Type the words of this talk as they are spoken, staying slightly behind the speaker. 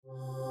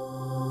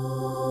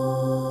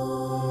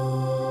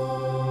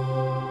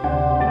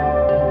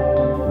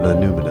the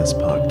Numinous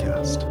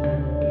Podcast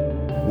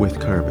with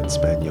Carmen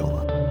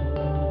Spagnola.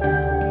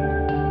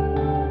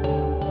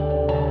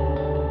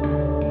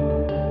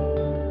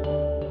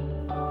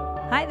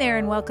 Hi there,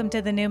 and welcome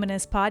to the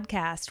Numinous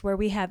Podcast, where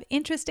we have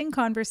interesting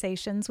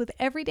conversations with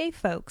everyday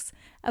folks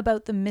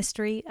about the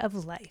mystery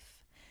of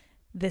life.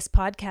 This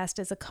podcast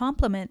is a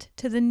complement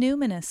to the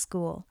Numinous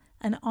School,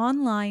 an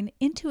online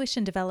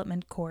intuition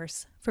development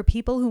course for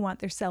people who want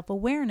their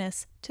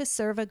self-awareness to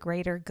serve a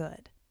greater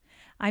good.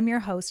 I'm your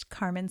host,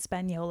 Carmen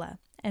Spagnola,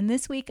 and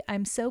this week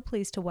I'm so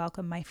pleased to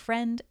welcome my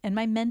friend and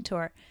my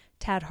mentor,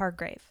 Tad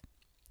Hargrave.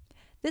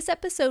 This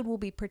episode will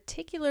be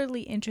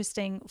particularly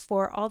interesting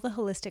for all the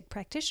holistic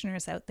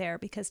practitioners out there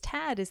because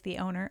Tad is the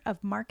owner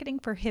of Marketing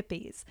for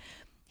Hippies.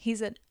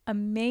 He's an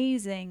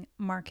amazing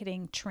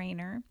marketing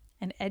trainer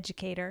and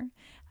educator.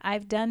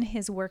 I've done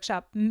his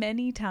workshop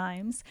many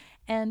times,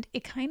 and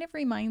it kind of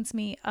reminds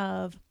me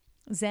of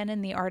Zen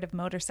and the Art of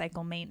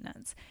Motorcycle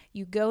Maintenance.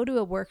 You go to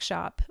a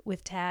workshop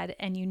with Tad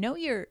and you know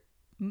you're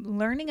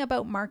learning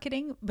about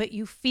marketing, but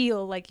you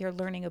feel like you're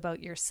learning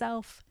about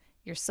yourself,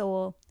 your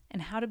soul,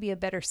 and how to be a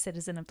better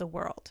citizen of the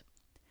world.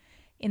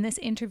 In this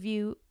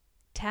interview,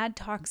 Tad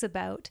talks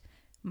about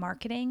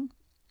marketing,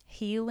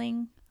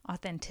 healing,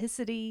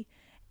 authenticity,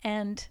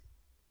 and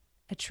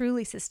a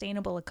truly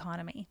sustainable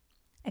economy.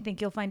 I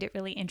think you'll find it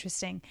really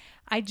interesting.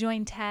 I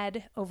joined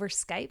Tad over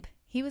Skype.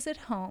 He was at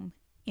home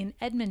in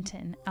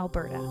Edmonton,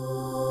 Alberta.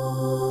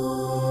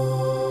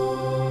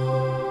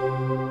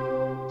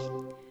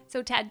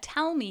 So Tad,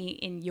 tell me,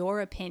 in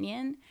your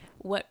opinion,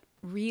 what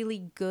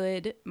really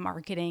good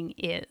marketing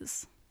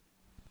is.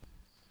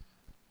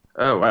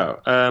 Oh,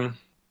 wow.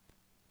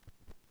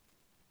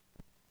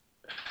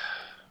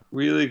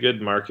 Really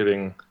good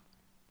marketing.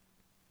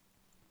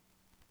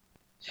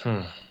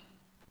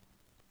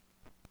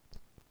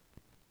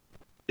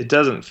 It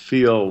doesn't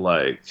feel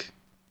like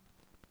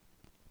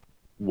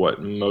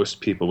what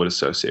most people would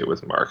associate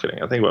with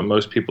marketing. I think what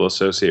most people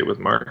associate with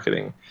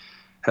marketing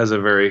has a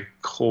very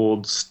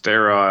cold,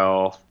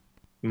 sterile,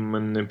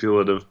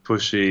 manipulative,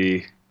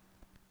 pushy,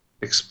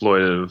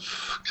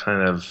 exploitive,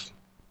 kind of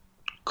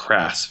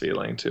crass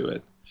feeling to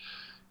it.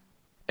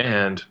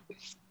 And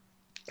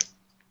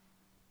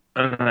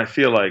I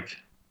feel like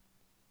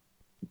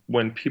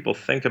when people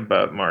think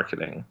about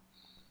marketing,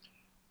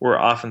 we're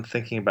often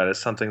thinking about it as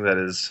something that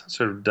is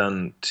sort of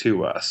done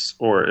to us,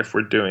 or if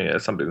we're doing it,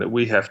 it's something that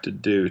we have to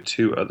do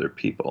to other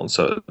people. And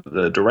so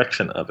the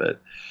direction of it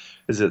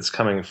is it's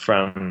coming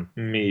from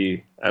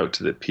me out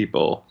to the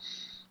people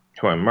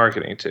who I'm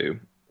marketing to.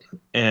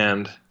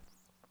 And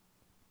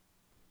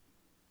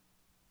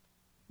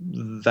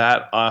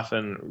that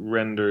often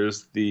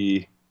renders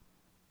the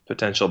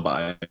potential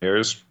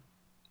buyers,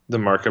 the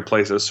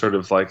marketplace, as sort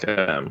of like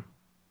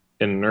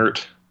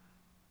inert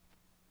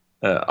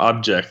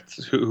object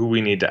who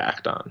we need to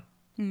act on.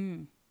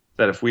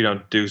 That if we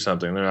don't do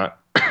something, they're not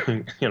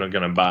going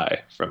to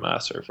buy from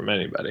us or from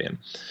anybody. And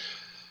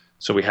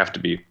so we have to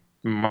be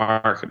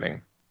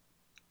marketing.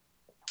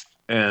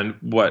 And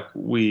what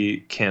we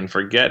can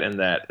forget in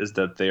that is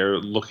that they're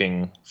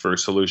looking for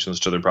solutions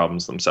to their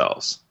problems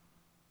themselves.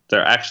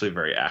 They're actually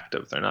very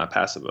active. They're not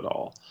passive at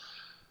all.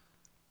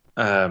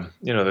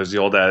 There's the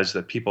old adage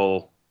that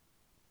people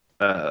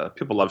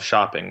love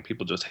shopping.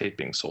 People just hate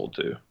being sold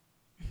to.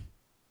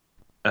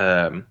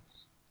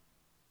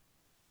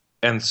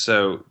 And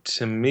so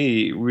to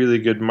me, really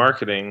good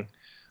marketing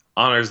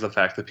honors the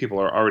fact that people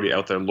are already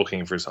out there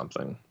looking for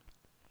something.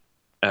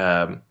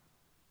 And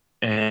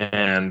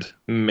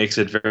makes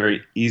it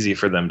very easy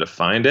for them to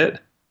find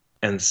it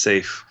and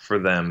safe for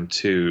them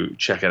to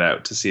check it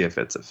out to see if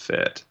it's a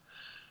fit.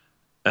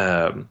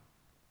 And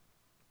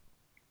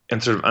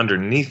sort of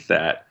underneath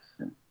that,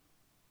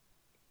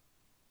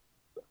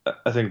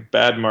 I think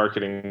bad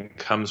marketing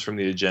comes from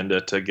the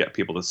agenda to get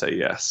people to say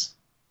yes.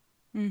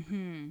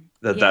 Mm-hmm.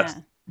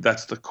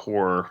 That's the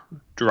core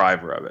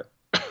driver of it.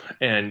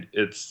 And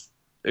it's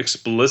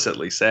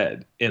explicitly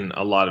said in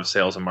a lot of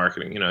sales and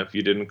marketing. If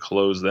you didn't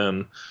close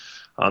them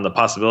on the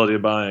possibility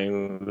of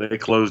buying, they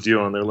closed you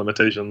on their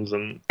limitations.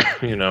 And,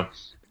 and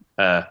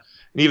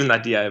even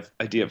the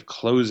idea of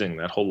closing,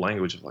 that whole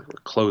language of like we're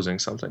closing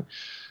something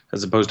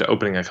as opposed to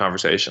opening a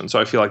conversation.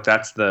 So I feel like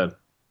that's the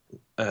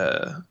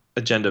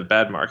agenda of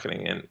bad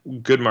marketing.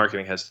 And good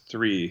marketing has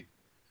three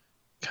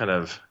kind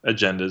of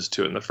agendas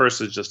to it. And the first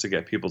is just to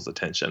get people's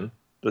attention.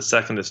 The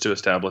second is to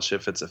establish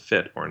if it's a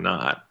fit or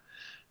not.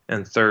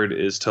 And third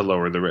is to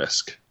lower the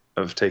risk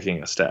of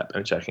taking a step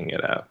and checking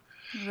it out.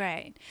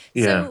 Right.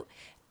 Yeah. So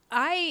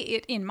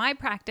in my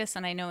practice,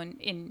 and I know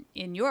in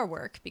your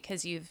work,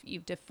 because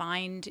you've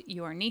defined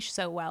your niche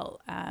so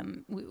well,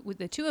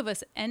 the two of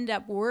us end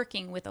up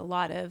working with a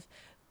lot of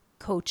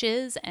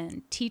coaches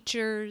and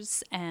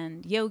teachers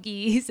and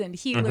yogis and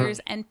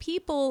healers and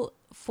people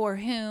for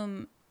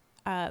whom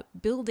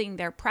building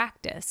their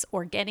practice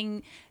or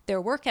getting their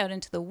work out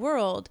into the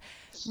world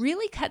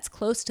really cuts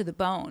close to the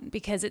bone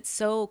because it's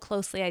so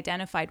closely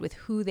identified with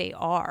who they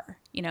are,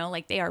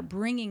 like they are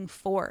bringing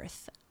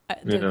forth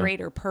the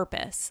greater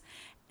purpose.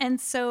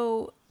 And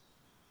so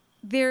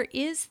there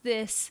is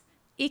this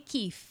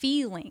icky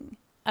feeling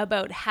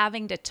about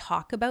having to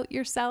talk about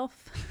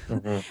yourself.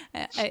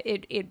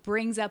 It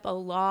brings up a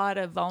lot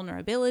of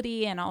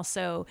vulnerability, and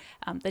also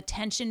the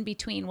tension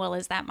between, well,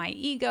 is that my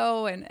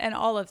ego, and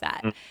all of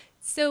that.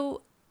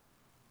 So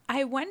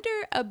I wonder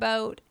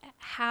about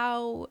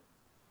how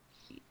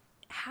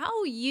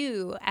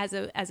you as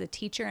a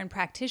teacher and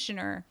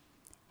practitioner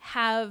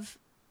have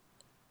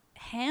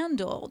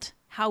handled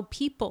how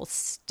people's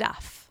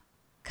stuff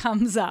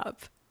comes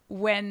up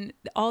when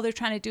all they're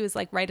trying to do is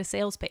like write a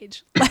sales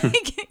page.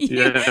 Like,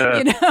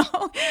 you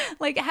know,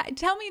 like,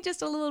 tell me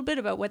just a little bit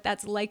about what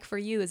that's like for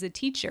you as a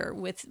teacher,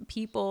 with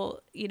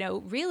people, you know,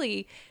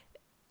 really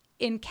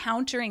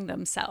encountering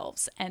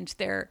themselves and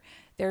their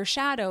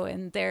shadow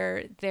and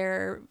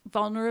their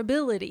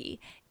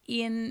vulnerability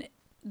in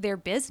their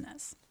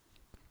business.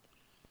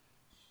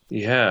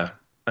 Yeah.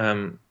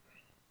 I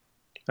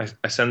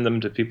send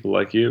them to people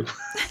like you.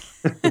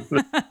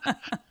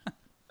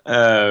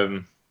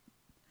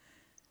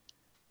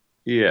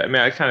 Yeah, I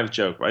mean, I kind of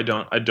joke. I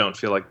don't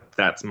feel like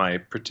that's my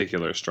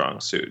particular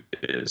strong suit,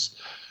 is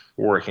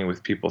working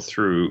with people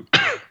through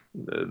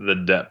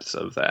the depths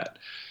of that.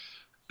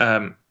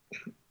 And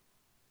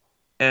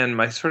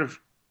my sort of,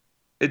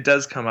 it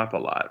does come up a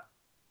lot.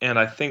 And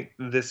I think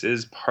this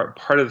is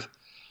part of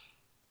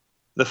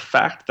the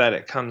fact that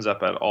it comes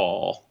up at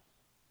all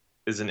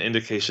is an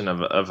indication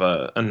of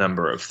a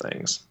number of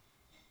things.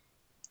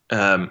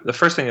 The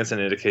first thing it's an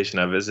indication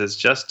of is it's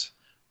just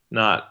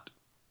not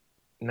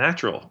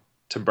natural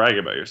to brag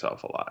about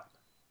yourself a lot.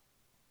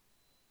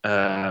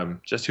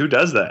 Just who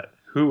does that?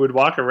 Who would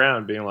walk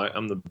around being like,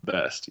 I'm the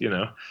best, you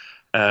know?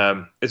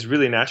 It's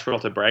really natural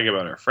to brag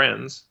about our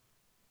friends.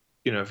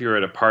 You know, if you were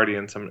at a party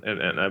and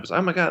I was,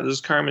 oh my God, this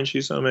is Carmen,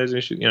 she's so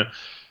amazing. She, you know,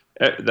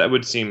 that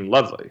would seem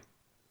lovely,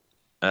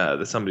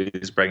 that somebody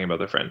is bragging about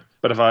their friend.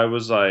 But if I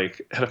was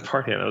like at a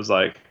party and I was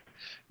like,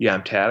 yeah,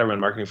 I'm Tad, I run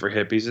marketing for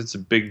hippies, it's a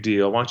big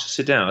deal, why don't you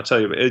sit down? I'll tell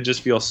you, it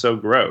just feels so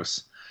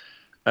gross.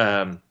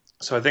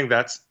 So I think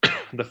that's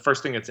the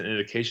first thing it's an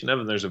indication of,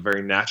 and there's a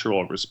very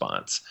natural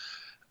response,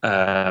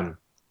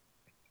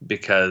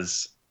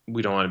 because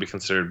we don't want to be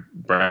considered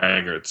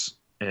braggarts,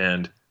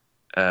 and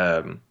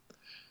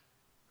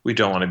we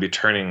don't want to be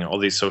turning all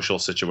these social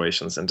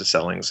situations into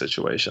selling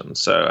situations.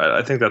 So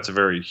I think that's a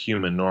very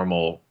human,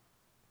 normal,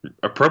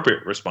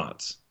 appropriate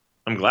response.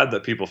 I'm glad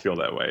that people feel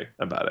that way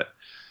about it.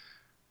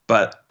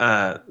 But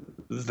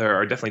there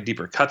are definitely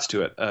deeper cuts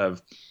to it,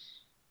 of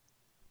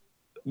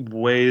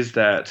ways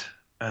that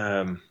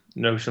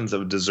notions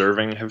of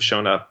deserving have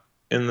shown up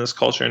in this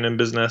culture and in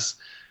business.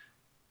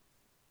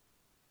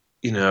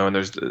 You know, and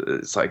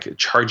it's like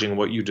charging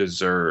what you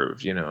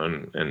deserve, you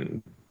know,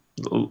 and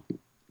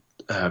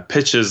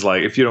pitches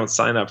like, if you don't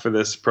sign up for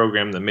this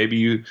program, then maybe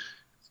you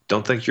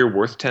don't think you're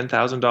worth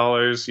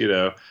 $10,000, you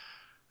know.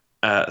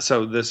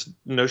 So this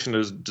notion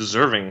of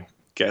deserving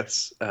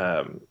gets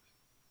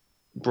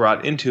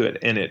brought into it,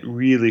 and it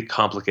really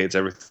complicates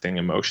everything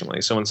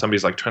emotionally. So when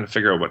somebody's like trying to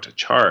figure out what to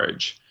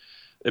charge,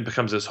 it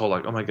becomes this whole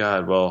like, oh my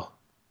God, well,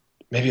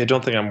 maybe I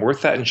don't think I'm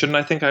worth that, and shouldn't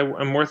I think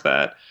I'm worth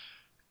that?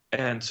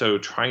 And so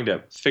trying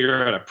to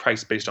figure out a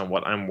price based on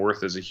what I'm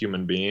worth as a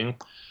human being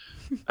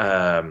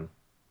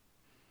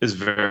is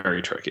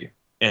very tricky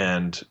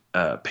and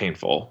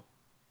painful,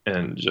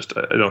 and just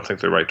I don't think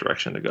the right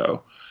direction to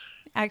go.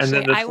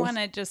 Actually, I want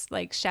to just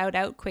like shout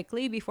out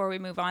quickly before we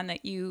move on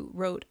that you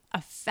wrote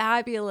a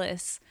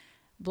fabulous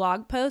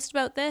blog post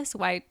about this,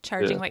 why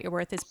charging what you're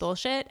worth is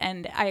bullshit.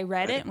 And I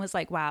read it and was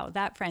like, wow,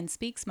 that friend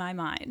speaks my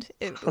mind.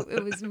 It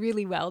was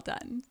really well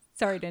done.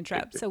 Sorry to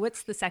interrupt. So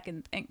what's the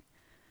second thing?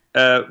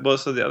 Well,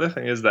 so the other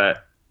thing is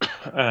that,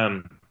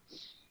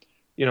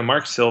 you know,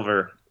 Mark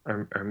Silver,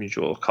 our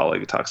mutual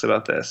colleague, talks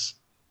about this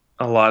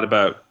a lot,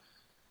 about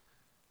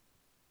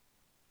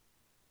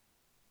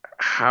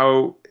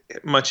how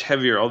much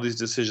heavier all these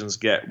decisions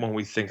get when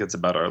we think it's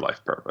about our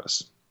life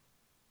purpose.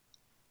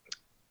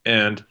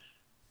 And,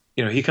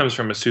 you know, he comes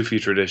from a Sufi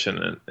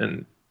tradition,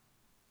 and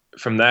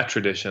from that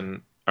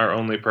tradition, our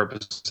only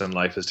purpose in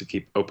life is to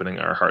keep opening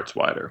our hearts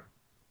wider.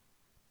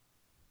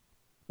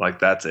 Like,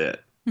 that's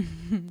it.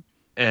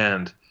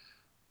 And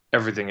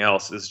everything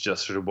else is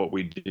just sort of what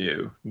we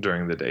do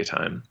during the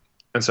daytime.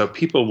 And so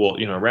people will,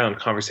 you know, around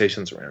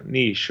conversations around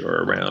niche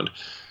or around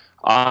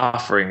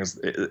offerings,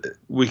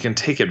 we can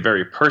take it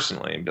very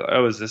personally and be like,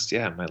 oh, is this,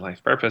 yeah, my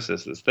life purpose?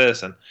 Is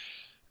this? And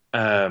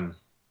I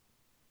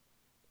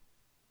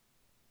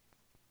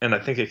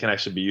think it can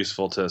actually be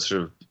useful to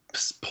sort of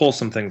pull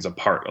some things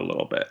apart a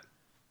little bit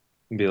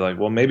and be like,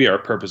 well, maybe our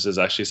purpose is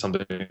actually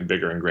something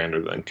bigger and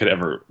grander than could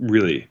ever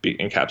really be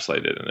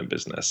encapsulated in a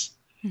business.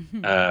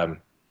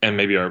 And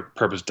maybe our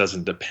purpose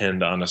doesn't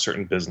depend on a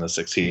certain business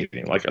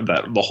succeeding. Like,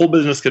 that the whole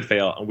business could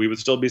fail and we would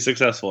still be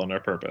successful in our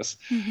purpose.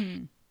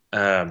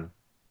 So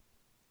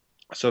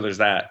there's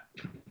that.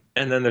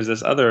 And then there's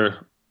this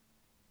other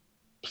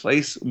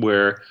place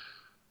where,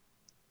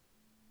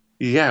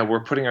 yeah,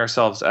 we're putting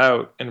ourselves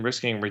out and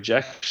risking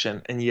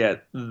rejection. And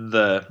yet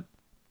this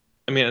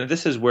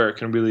is where it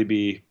can really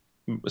be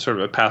sort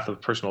of a path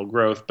of personal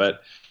growth.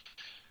 But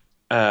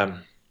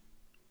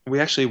we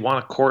actually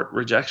want to court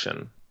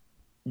rejection,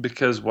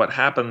 because what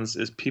happens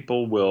is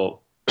people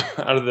will,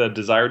 out of the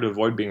desire to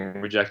avoid being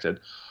rejected,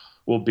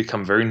 will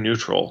become very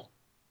neutral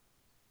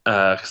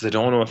because they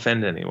don't want to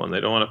offend anyone. They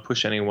don't want to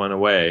push anyone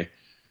away.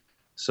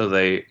 So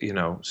they,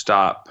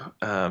 stop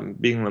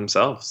being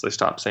themselves. They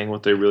stop saying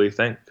what they really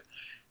think.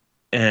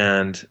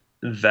 And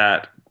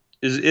that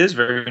is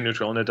very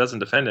neutral, and it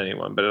doesn't offend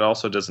anyone, but it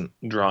also doesn't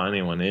draw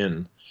anyone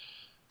in.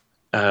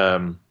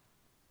 Um,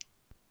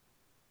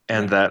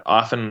 and Yeah. that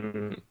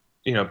often,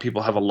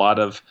 people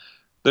have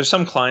there's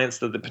some clients,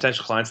 that the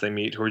potential clients they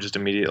meet, who are just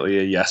immediately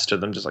a yes to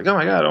them, just like, oh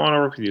my God, I want to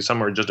work with you.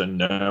 Some are just a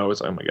no. It's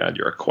like, oh my God,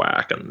 you're a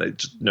quack. And they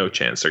just no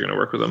chance they're going to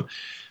work with them.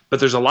 But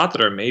there's a lot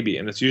that are maybe,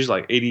 and it's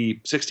usually like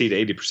 60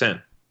 to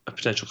 80% of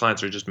potential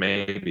clients are just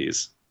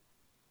maybes.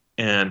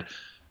 And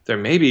they're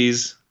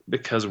maybes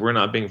because we're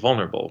not being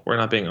vulnerable. We're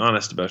not being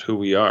honest about who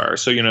we are.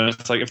 So,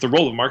 it's like, if the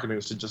role of marketing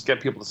is to just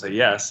get people to say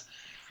yes,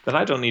 then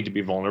I don't need to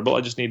be vulnerable.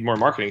 I just need more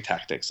marketing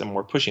tactics and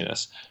more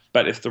pushiness.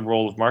 But if the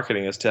role of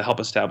marketing is to help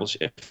establish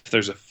if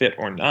there's a fit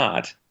or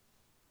not,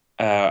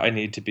 I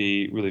need to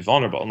be really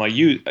vulnerable. And like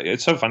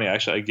it's so funny,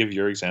 actually. I give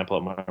your example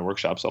at my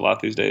workshops a lot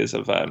these days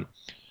of,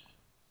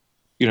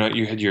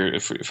 you had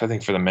if I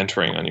think for the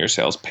mentoring on your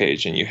sales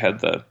page, and you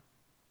had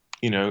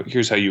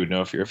here's how you would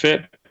know if you're a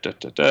fit. Da,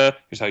 da, da.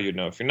 Here's how you'd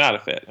know if you're not a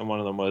fit. And one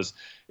of them was,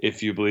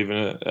 if you believe in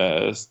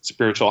a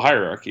spiritual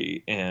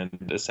hierarchy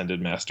and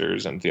ascended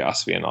masters and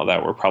theosophy and all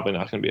that, we're probably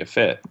not going to be a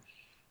fit.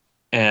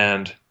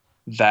 And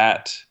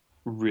that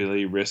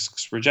really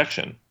risks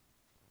rejection.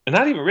 And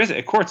not even risk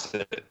it, courts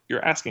it.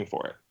 You're asking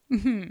for it.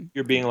 Mm-hmm.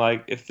 You're being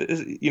like, if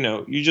this,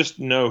 you just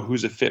know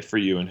who's a fit for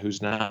you and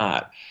who's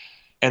not.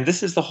 And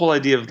this is the whole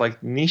idea of like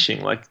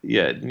niching. Like,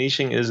 yeah,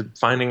 niching is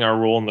finding our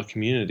role in the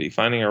community,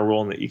 finding our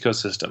role in the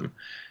ecosystem.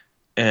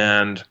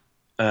 And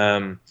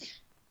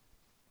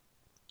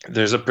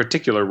there's a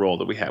particular role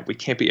that we have. We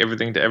can't be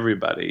everything to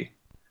everybody.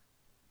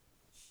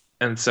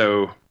 And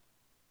so,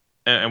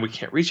 and we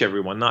can't reach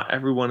everyone. Not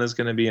everyone is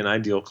going to be an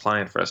ideal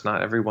client for us.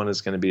 Not everyone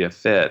is going to be a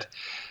fit.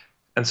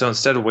 And so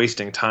instead of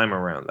wasting time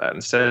around that,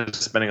 instead of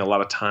spending a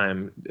lot of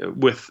time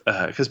with,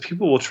 because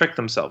people will trick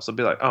themselves. They'll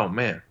be like, oh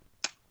man,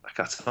 I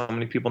got so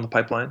many people in the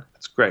pipeline.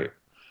 That's great.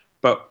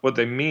 But what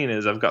they mean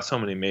is, I've got so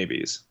many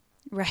maybes.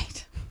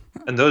 Right.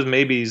 And those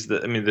maybes,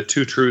 the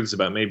two truths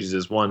about maybes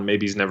is, one,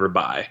 maybes never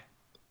buy.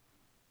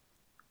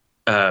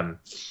 And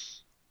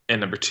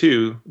number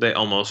two, they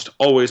almost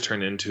always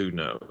turn into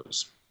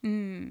no's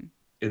in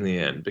the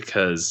end,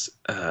 because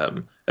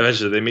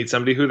eventually they meet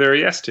somebody who they're a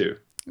yes to.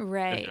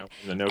 Right.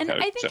 In the no And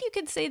category. I think you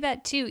could say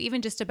that too,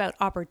 even just about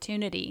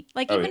opportunity.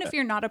 Like, even if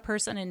you're not a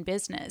person in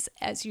business,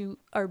 as you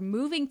are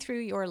moving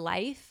through your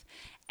life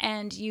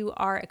and you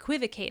are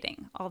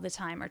equivocating all the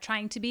time, or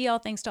trying to be all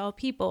things to all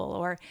people,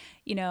 or,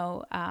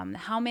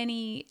 how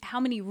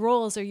many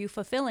roles are you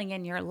fulfilling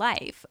in your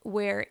life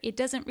where it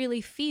doesn't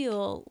really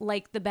feel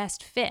like the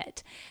best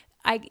fit?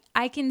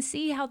 I can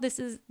see how this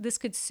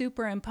could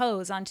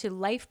superimpose onto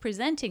life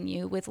presenting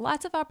you with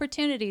lots of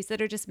opportunities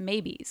that are just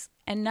maybes,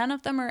 and none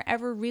of them are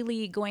ever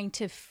really going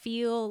to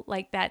feel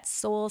like that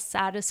soul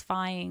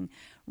satisfying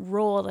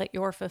role that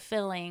you're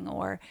fulfilling,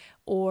 or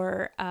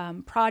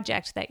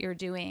project that you're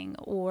doing,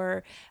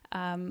 or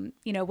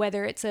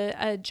whether it's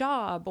a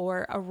job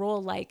or a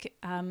role like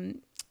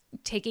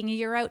taking a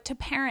year out to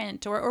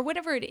parent, or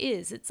whatever it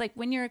is. It's like,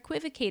 when you're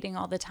equivocating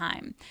all the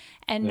time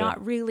and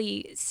not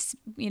really,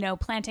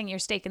 planting your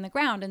stake in the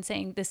ground and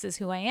saying, this is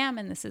who I am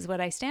and this is what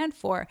I stand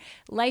for,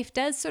 life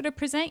does sort of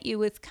present you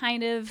with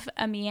kind of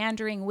a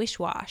meandering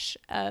wish-wash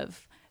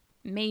of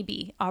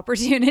maybe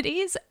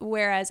opportunities.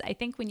 Whereas I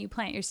think when you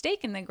plant your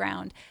stake in the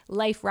ground,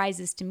 life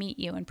rises to meet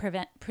you and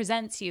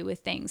presents you with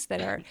things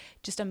that are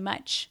just a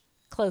much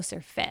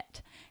closer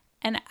fit.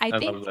 And I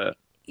think, love that.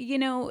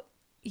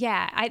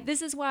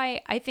 This is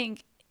why I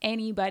think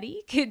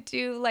anybody could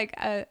do like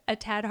a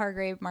Tad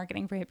Hargrave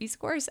Marketing for Hippies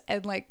course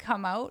and like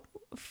come out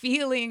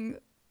feeling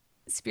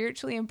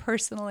spiritually and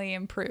personally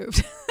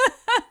improved.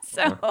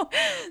 So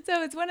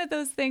it's one of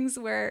those things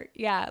where,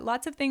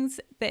 lots of things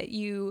that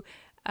you,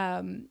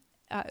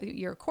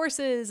 your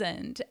courses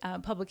and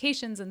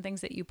publications and things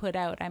that you put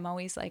out, I'm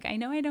always like, I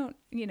know I don't,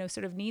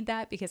 sort of need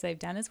that because I've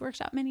done his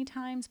workshop many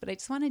times, but I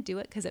just want to do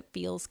it because it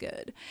feels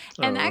good.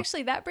 And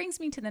actually, that brings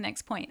me to the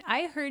next point.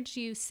 I heard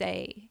you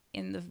say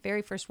in the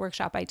very first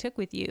workshop I took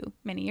with you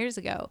many years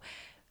ago,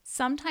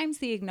 sometimes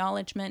the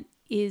acknowledgement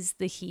is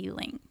the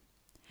healing.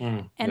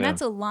 And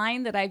that's a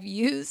line that I've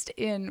used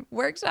in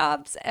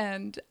workshops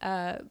and,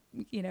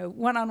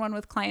 one-on-one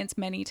with clients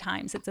many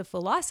times. It's a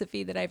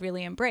philosophy that I've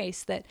really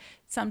embraced, that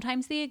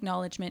sometimes the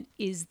acknowledgement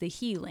is the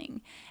healing.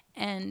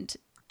 And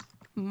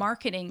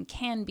marketing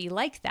can be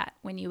like that,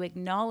 when you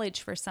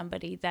acknowledge for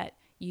somebody that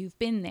you've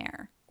been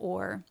there,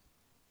 or,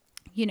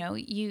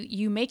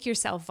 you make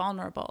yourself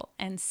vulnerable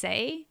and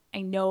say,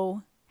 I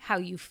know how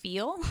you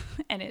feel,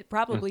 and it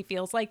probably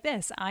feels like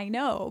this. I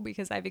know,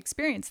 because I've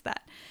experienced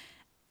that.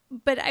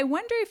 But I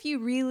wonder if you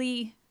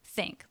really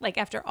think, like,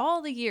 after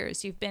all the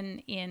years you've been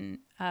in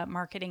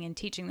marketing and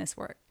teaching this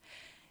work,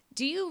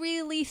 do you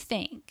really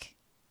think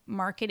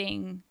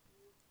marketing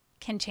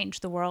can change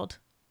the world?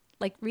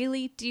 Like,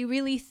 really, do you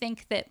really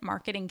think that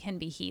marketing can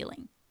be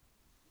healing?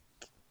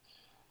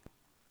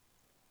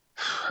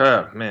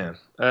 Oh, man.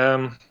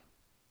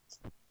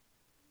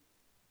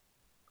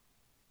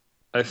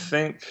 I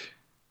think,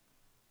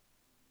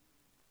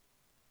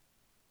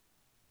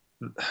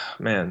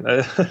 man,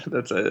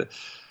 that's a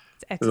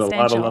It's there's a lot of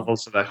existential.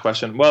 levels to that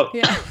question. Well,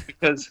 Yeah.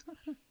 because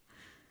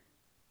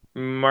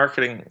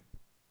marketing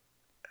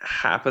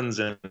happens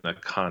in a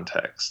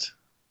context,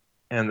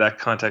 and that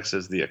context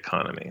is the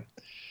economy.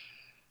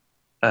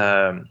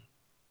 Um,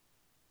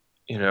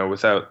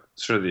 without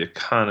sort of the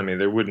economy,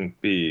 there wouldn't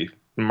be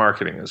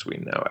marketing as we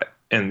know it.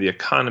 And the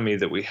economy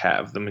that we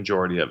have, the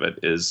majority of it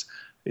is,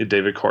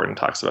 David Corton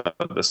talks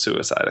about the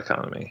suicide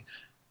economy,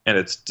 and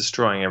it's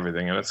destroying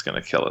everything, and it's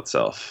going to kill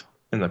itself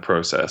in the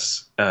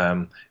process.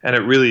 And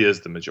it really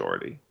is the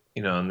majority.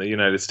 In the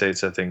United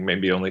States, I think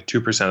maybe only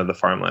 2% of the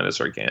farmland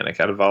is organic.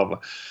 Out of all the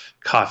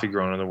coffee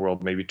grown in the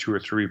world, maybe 2 or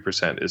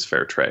 3% is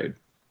fair trade,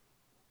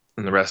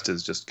 and the rest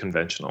is just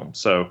conventional.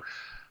 So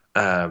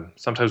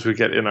sometimes we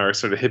get in our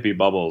sort of hippie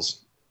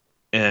bubbles,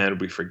 and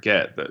we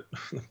forget that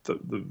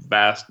the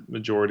vast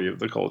majority of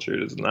the culture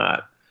does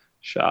not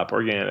shop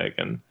organic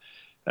and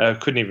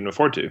couldn't even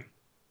afford to.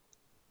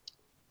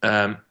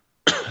 Um,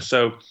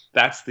 so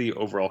that's the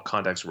overall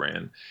context we're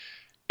in.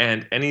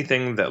 And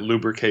anything that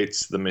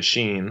lubricates the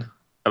machine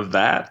of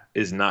that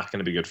is not going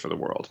to be good for the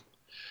world.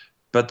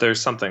 But there's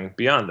something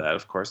beyond that,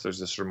 of course. There's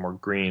this sort of more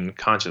green,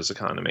 conscious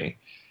economy.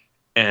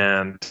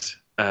 And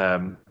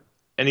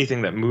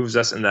anything that moves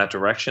us in that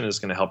direction is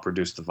going to help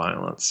reduce the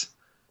violence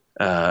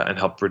and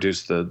help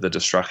reduce the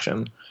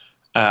destruction.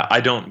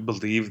 I don't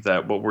believe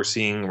that what we're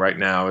seeing right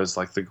now is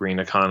like the green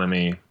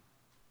economy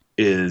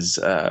is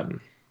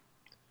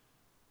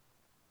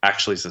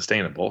actually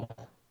sustainable,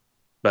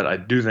 but I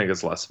do think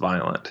it's less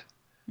violent.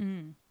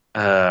 Mm.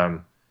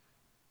 And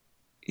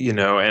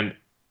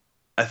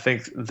I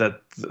think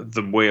that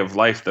the way of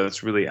life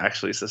that's really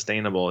actually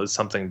sustainable is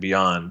something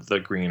beyond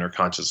the green or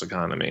conscious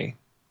economy,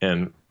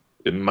 and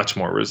it much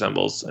more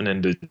resembles an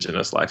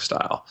indigenous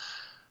lifestyle.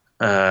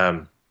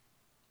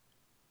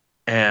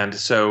 And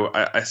so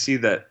I see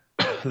that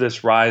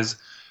this rise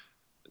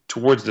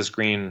towards this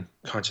green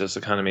conscious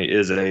economy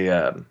is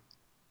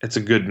it's a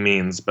good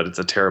means, but it's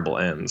a terrible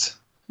ends.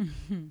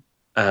 Mm-hmm.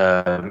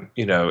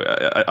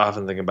 I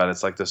often think about it,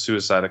 it's like the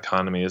suicide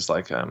economy is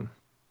like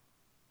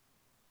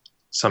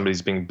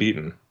somebody's being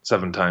beaten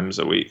 7 times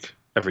a week,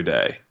 every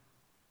day.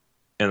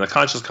 And the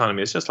conscious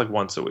economy is just like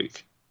once a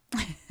week.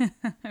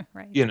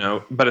 Right.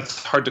 But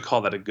it's hard to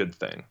call that a good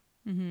thing.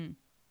 Mm-hmm.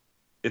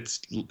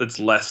 It's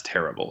less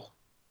terrible.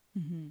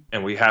 Mm-hmm.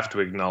 And we have to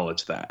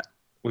acknowledge that.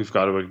 We've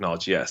got to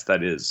acknowledge, yes,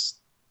 that is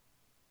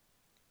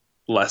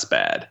less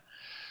bad.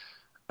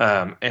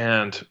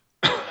 And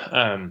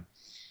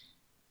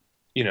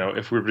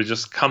if we were to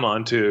just come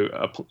onto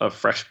a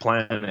fresh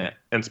planet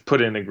and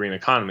put in a green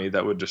economy,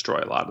 that would destroy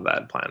a lot of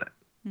that planet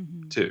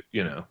Mm-hmm. too,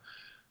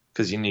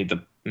 because you need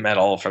the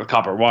metal for the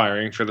copper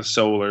wiring, for the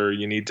solar,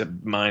 you need to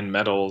mine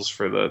metals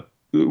for the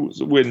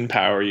wind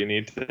power, you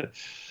need to.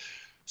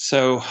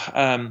 So,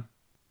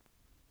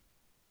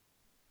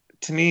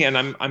 to me, and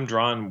I'm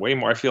drawn way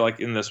more, I feel like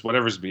in this,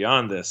 whatever's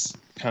beyond this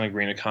kind of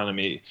green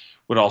economy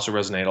would also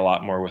resonate a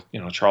lot more with,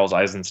 Charles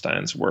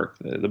Eisenstein's work,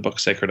 the book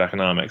Sacred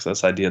Economics,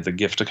 this idea of the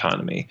gift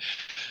economy.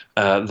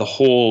 The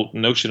whole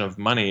notion of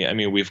money, I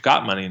mean, we've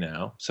got money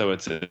now, so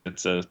it's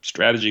a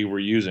strategy we're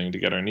using to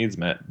get our needs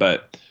met.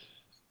 But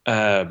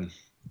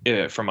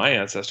for my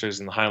ancestors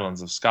in the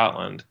Highlands of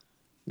Scotland,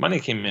 money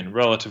came in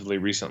relatively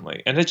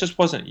recently, and it just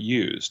wasn't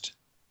used.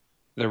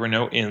 There were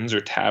no inns or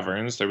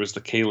taverns. There was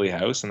the Cayley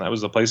House, and that was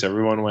the place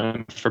everyone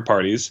went for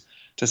parties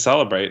to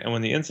celebrate. And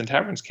when the inns and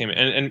taverns came in,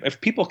 and if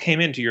people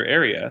came into your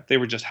area, they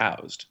were just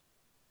housed.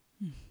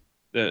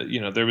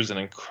 There was an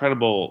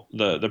incredible,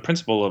 the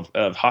principle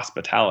of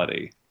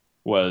hospitality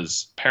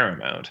was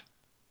paramount.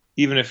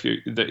 Even if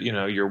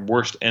your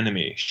worst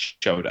enemy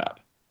showed up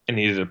and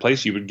needed a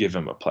place, you would give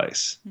him a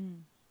place.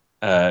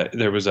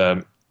 There was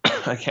I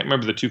can't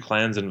remember the 2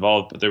 clans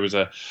involved, but there was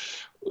a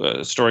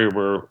story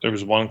where there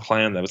was one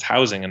clan that was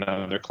housing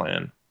another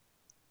clan,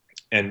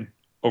 and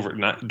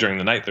during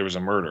the night there was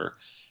a murder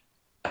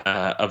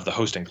of the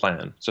hosting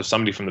clan. So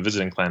somebody from the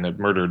visiting clan had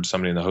murdered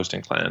somebody in the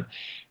hosting clan,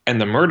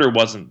 and the murder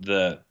wasn't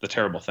the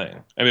terrible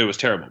thing. I mean, it was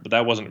terrible, but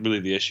that wasn't really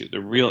the issue.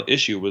 The real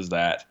issue was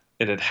that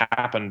it had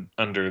happened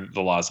under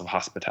the laws of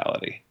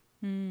hospitality.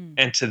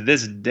 And to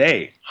this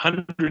day,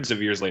 hundreds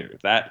of years later,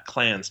 that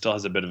clan still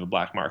has a bit of a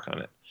black mark on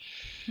it,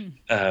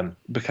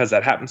 because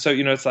that happened. So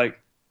it's like,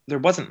 there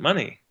wasn't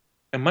money,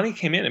 and money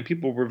came in and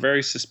people were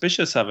very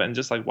suspicious of it, and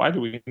just like, why do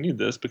we need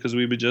this? Because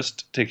we would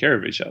just take care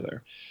of each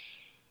other.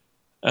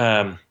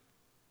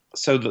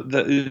 So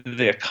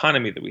the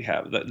economy that we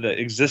have, the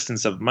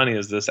existence of money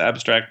as this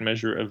abstract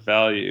measure of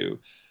value,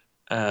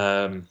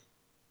 all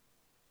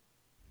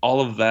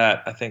of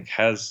that, I think,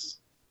 has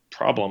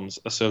problems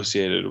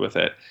associated with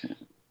it.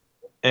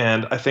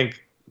 And I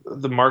think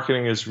the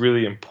marketing is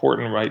really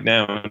important right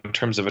now in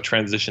terms of a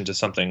transition to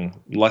something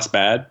less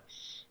bad.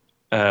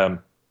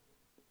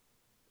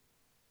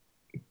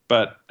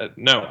 But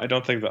no, I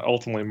don't think that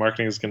ultimately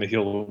marketing is going to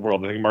heal the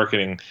world. I think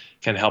marketing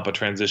can help a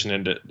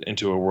transition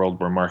into a world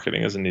where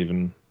marketing isn't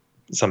even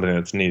something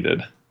that's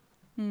needed.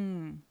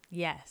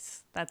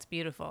 Yes, that's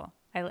beautiful.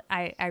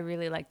 I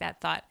really like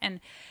that thought. And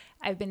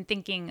I've been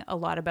thinking a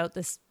lot about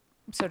this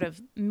sort of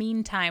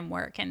meantime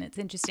work, and it's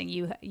interesting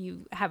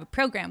you have a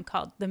program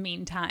called The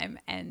Meantime,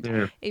 and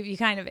Yeah. if you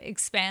kind of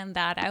expand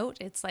that out,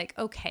 it's like,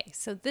 okay,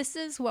 so this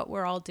is what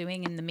we're all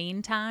doing in the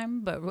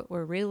meantime, but what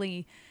we're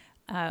really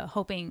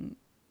hoping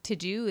to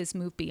do is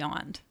move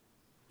beyond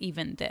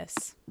even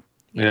this.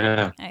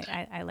 Yeah.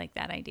 I like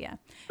that idea.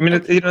 I mean,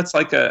 Okay. it's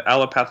like a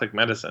allopathic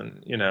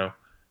medicine, you know.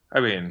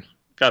 I mean,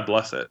 God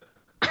bless it.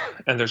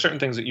 And there's certain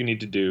things that you need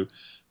to do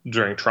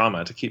during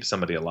trauma to keep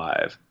somebody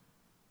alive,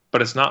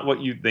 but it's not what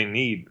they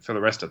need for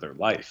the rest of their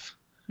life.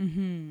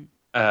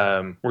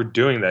 Mm-hmm. We're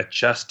doing that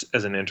just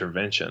as an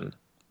intervention,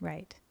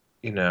 Right.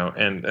 you know,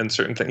 and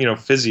certain things, you know,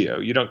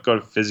 physio. You don't go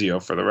to physio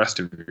for the rest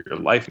of your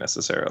life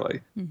necessarily.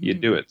 You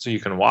Mm-hmm. do it so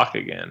you can walk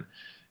again.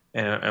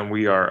 And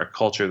we are a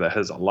culture that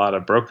has a lot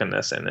of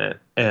brokenness in it,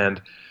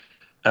 and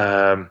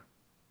um,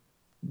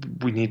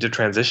 we need to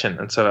transition.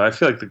 And so I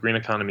feel like the green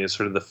economy is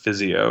sort of the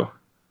physio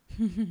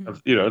of,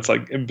 you know, it's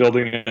like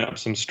building up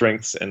some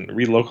strengths and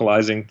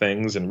relocalizing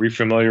things and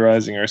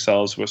refamiliarizing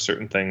ourselves with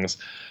certain things.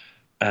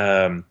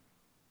 Um,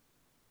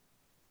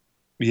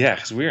 yeah,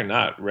 because we are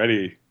not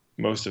ready,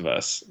 most of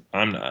us.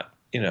 I'm not,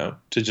 you know,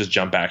 to just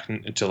jump back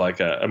into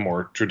like a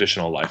more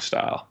traditional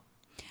lifestyle.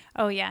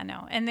 Oh yeah,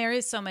 no. And there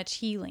is so much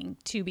healing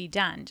to be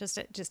done, just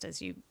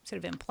as you sort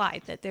of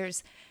implied that there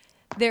is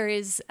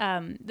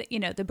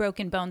the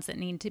broken bones that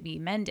need to be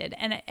mended.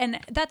 And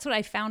that's what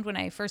I found when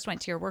I first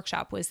went to your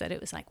workshop, was that it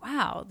was like,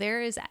 wow,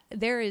 there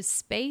is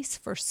space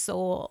for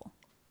soul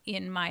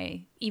in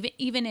my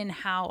even in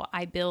how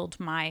I build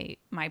my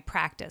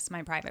practice,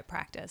 my private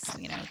practice,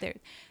 you know, there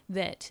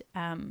that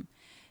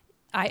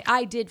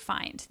I did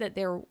find that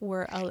there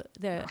were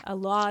a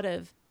lot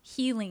of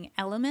healing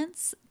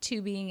elements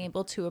to being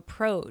able to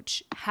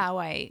approach how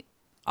I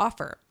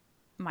offer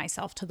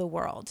myself to the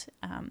world.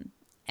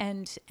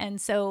 And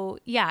so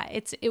yeah,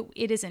 it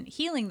isn't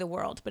healing the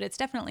world, but it's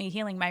definitely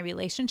healing my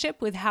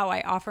relationship with how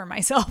I offer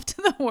myself to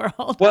the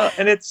world. Well,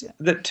 and it's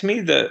that to me,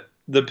 the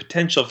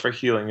potential for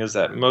healing is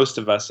that most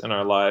of us in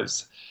our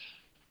lives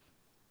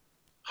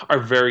are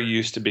very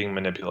used to being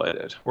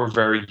manipulated. We're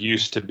very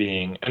used to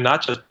being, and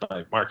not just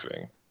by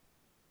marketing,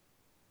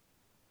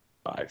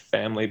 by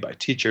family, by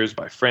teachers,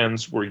 by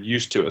friends. We're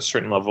used to a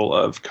certain level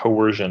of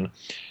coercion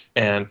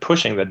and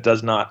pushing that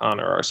does not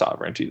honor our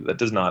sovereignty, that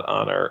does not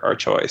honor our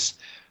choice,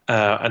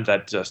 and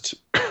that just,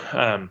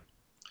 um,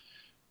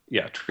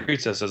 yeah,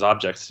 treats us as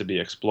objects to be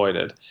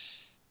exploited.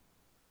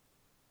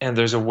 And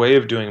there's a way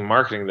of doing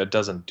marketing that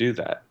doesn't do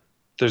that.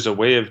 There's a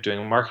way of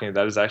doing marketing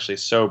that is actually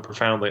so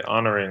profoundly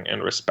honoring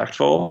and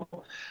respectful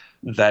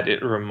that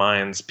it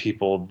reminds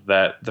people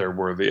that they're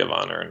worthy of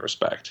honor and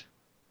respect.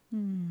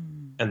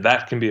 And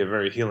that can be a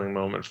very healing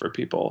moment for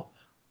people.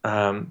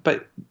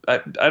 But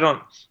I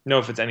don't know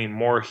if it's any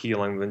more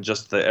healing than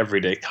just the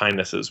everyday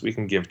kindnesses we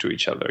can give to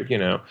each other. You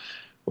know,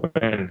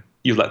 when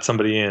you let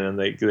somebody in and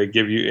they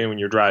give you in when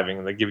you're driving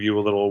and they give you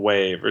a little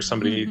wave, or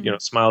somebody, you know,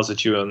 smiles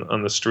at you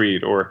on the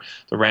street, or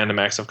the random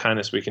acts of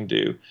kindness we can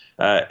do.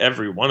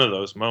 Every one of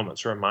those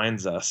moments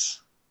reminds us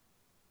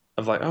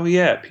of like, oh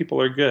yeah, people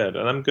are good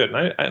and I'm good,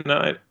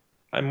 and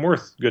I'm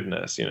worth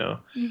goodness, you know.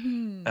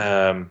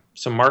 Mm-hmm.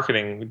 So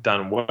marketing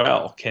done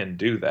well can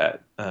do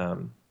that,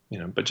 you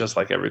know, but just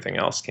like everything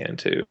else can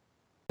too.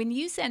 When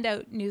you send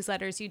out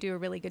newsletters, you do a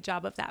really good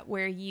job of that,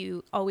 where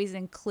you always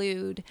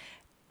include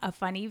a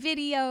funny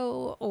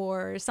video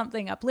or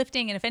something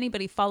uplifting. And if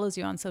anybody follows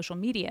you on social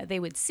media, they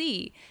would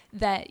see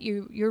that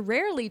you're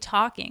rarely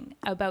talking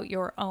about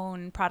your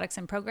own products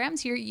and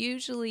programs. You're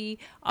usually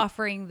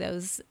offering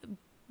those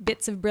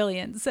bits of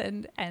brilliance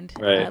and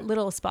Right.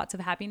 little spots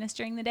of happiness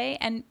during the day.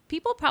 And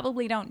people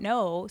probably don't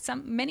know,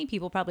 many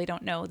people probably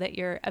don't know that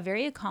you're a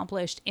very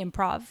accomplished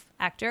improv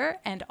actor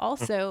and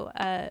also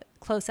a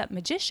close-up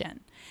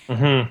magician.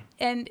 Mm-hmm.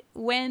 And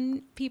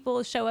when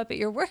people show up at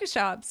your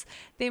workshops,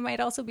 they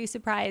might also be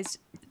surprised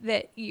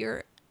that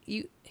you're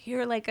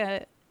like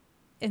a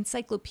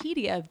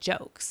encyclopedia of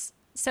jokes.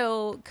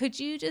 So could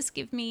you just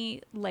give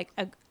me like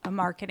a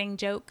marketing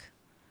joke?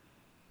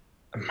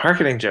 A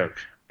marketing joke.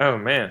 Oh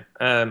man.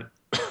 Uh,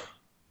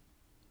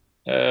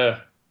 I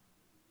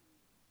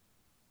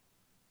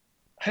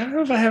don't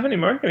know if I have any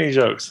marketing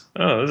jokes.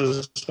 Oh, this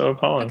is so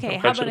appalling. Okay, I'm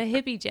how quite about sure.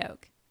 a hippie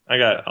joke? I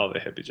got all the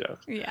hippie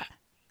jokes. Yeah.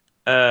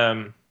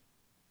 Um,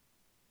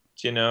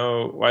 do you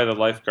know why the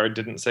lifeguard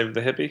didn't save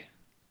the hippie?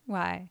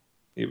 Why?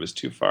 He was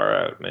too far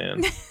out,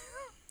 man.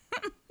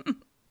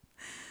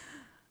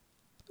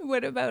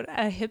 What about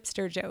a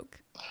hipster joke?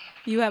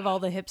 You have all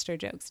the hipster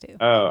jokes too.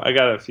 Oh, I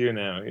got a few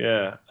now.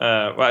 Yeah.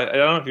 Well, I don't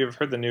know if you've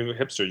heard the new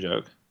hipster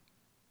joke.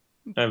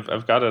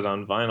 I've got it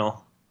on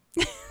vinyl.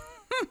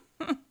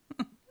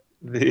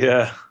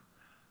 The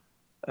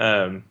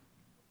um,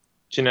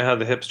 do you know how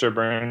the hipster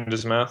burned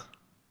his mouth?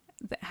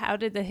 How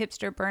did the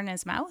hipster burn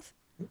his mouth?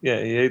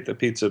 Yeah, he ate the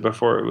pizza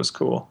before it was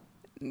cool.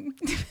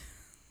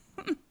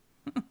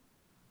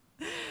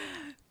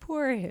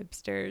 Poor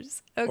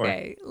hipsters.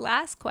 Okay,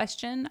 last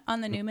question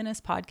on the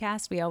Numinous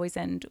podcast. We always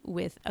end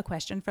with a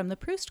question from the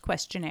Proust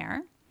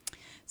questionnaire.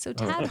 So,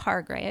 Tad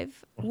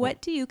Hargrave,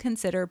 what do you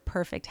consider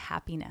perfect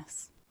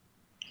happiness?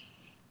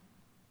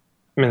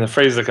 I mean, the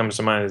phrase that comes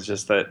to mind is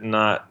just that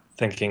not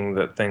thinking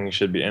that things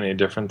should be any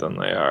different than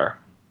they are.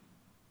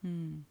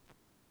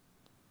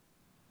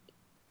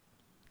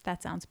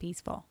 That sounds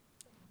peaceful.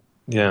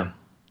 Yeah.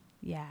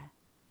 Yeah.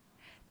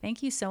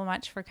 Thank you so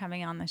much for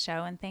coming on the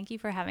show, and thank you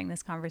for having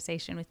this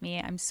conversation with me.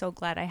 I'm so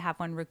glad I have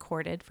one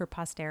recorded for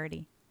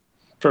posterity.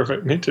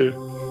 Perfect. Me too.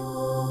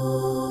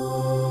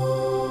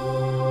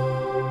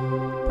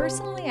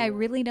 Personally, I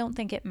really don't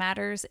think it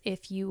matters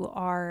if you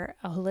are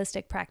a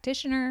holistic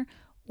practitioner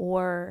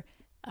or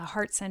a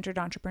heart-centered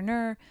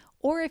entrepreneur,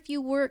 or if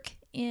you work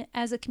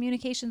as a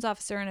communications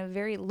officer in a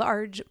very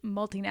large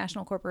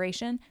multinational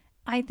corporation.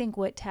 I think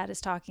what Tad is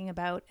talking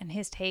about and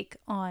his take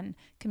on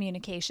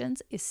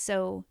communications is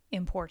so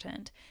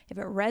important. If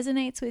it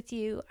resonates with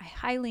you, I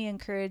highly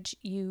encourage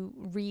you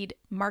read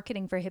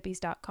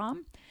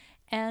marketingforhippies.com.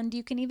 And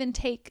you can even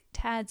take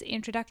Tad's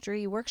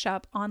introductory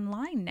workshop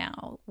online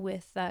now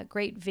with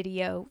great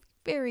video,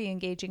 very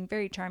engaging,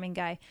 very charming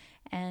guy,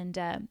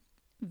 and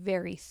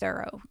very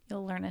thorough.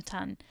 You'll learn a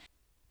ton.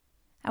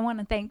 I want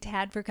to thank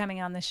Tad for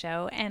coming on the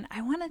show, and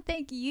I want to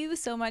thank you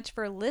so much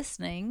for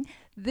listening.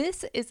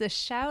 This is a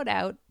shout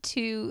out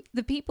to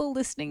the people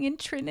listening in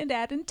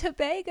Trinidad and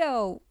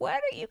Tobago. What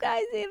are you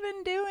guys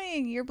even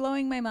doing? You're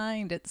blowing my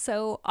mind. It's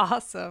so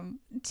awesome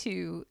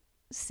to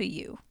see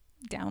you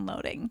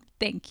downloading.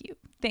 Thank you.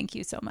 Thank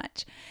you so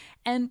much.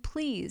 And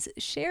please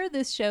share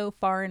this show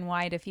far and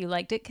wide if you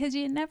liked it, because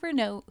you never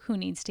know who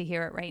needs to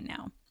hear it right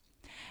now.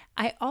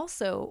 I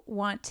also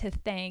want to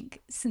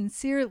thank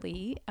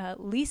sincerely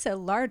Lisa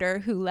Larder,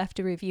 who left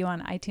a review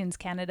on iTunes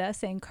Canada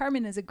saying,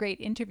 Carmen is a great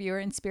interviewer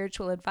and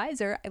spiritual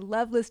advisor. I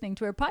love listening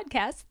to her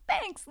podcast.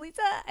 Thanks,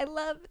 Lisa. I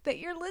love that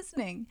you're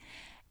listening.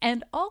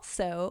 And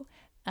also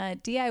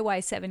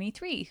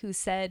DIY73, who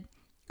said,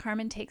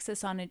 Carmen takes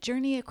us on a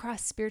journey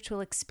across spiritual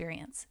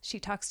experience.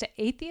 She talks to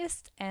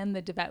atheists and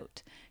the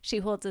devout. She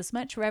holds as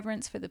much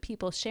reverence for the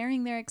people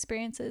sharing their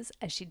experiences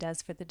as she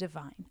does for the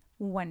divine.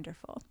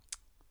 Wonderful.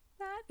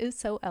 That is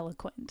so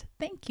eloquent.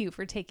 Thank you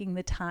for taking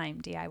the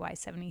time,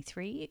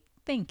 DIY73.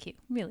 Thank you,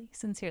 really,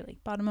 sincerely,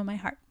 bottom of my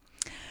heart.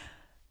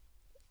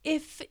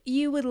 If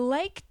you would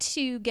like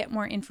to get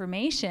more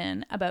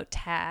information about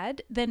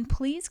Tad, then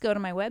please go to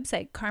my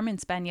website,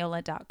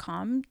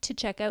 carmenspagnola.com, to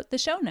check out the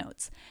show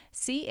notes.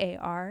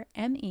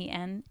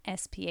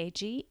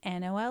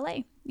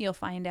 CarmenSpagnola. You'll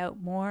find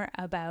out more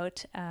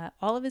about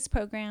all of his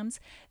programs.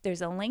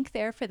 There's a link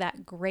there for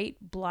that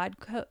great blog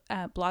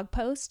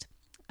post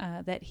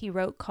that he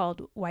wrote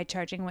called Why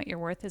Charging What You're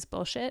Worth is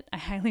Bullshit. I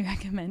highly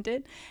recommend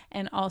it.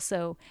 And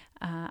also,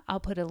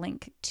 I'll put a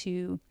link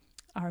to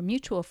our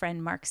mutual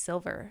friend Mark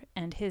Silver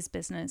and his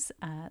business,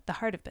 The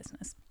Heart of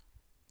Business.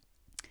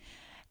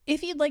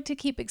 If you'd like to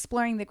keep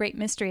exploring the great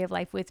mystery of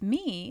life with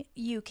me,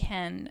 you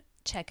can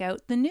check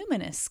out the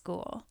Numinous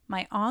School,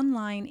 my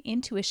online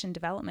intuition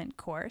development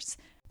course.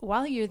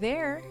 While you're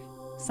there,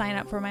 sign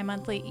up for my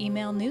monthly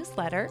email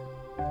newsletter.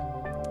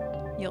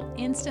 You'll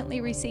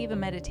instantly receive a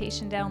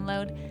meditation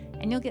download,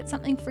 and you'll get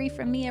something free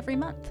from me every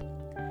month.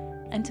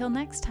 Until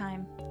next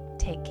time,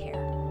 take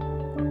care.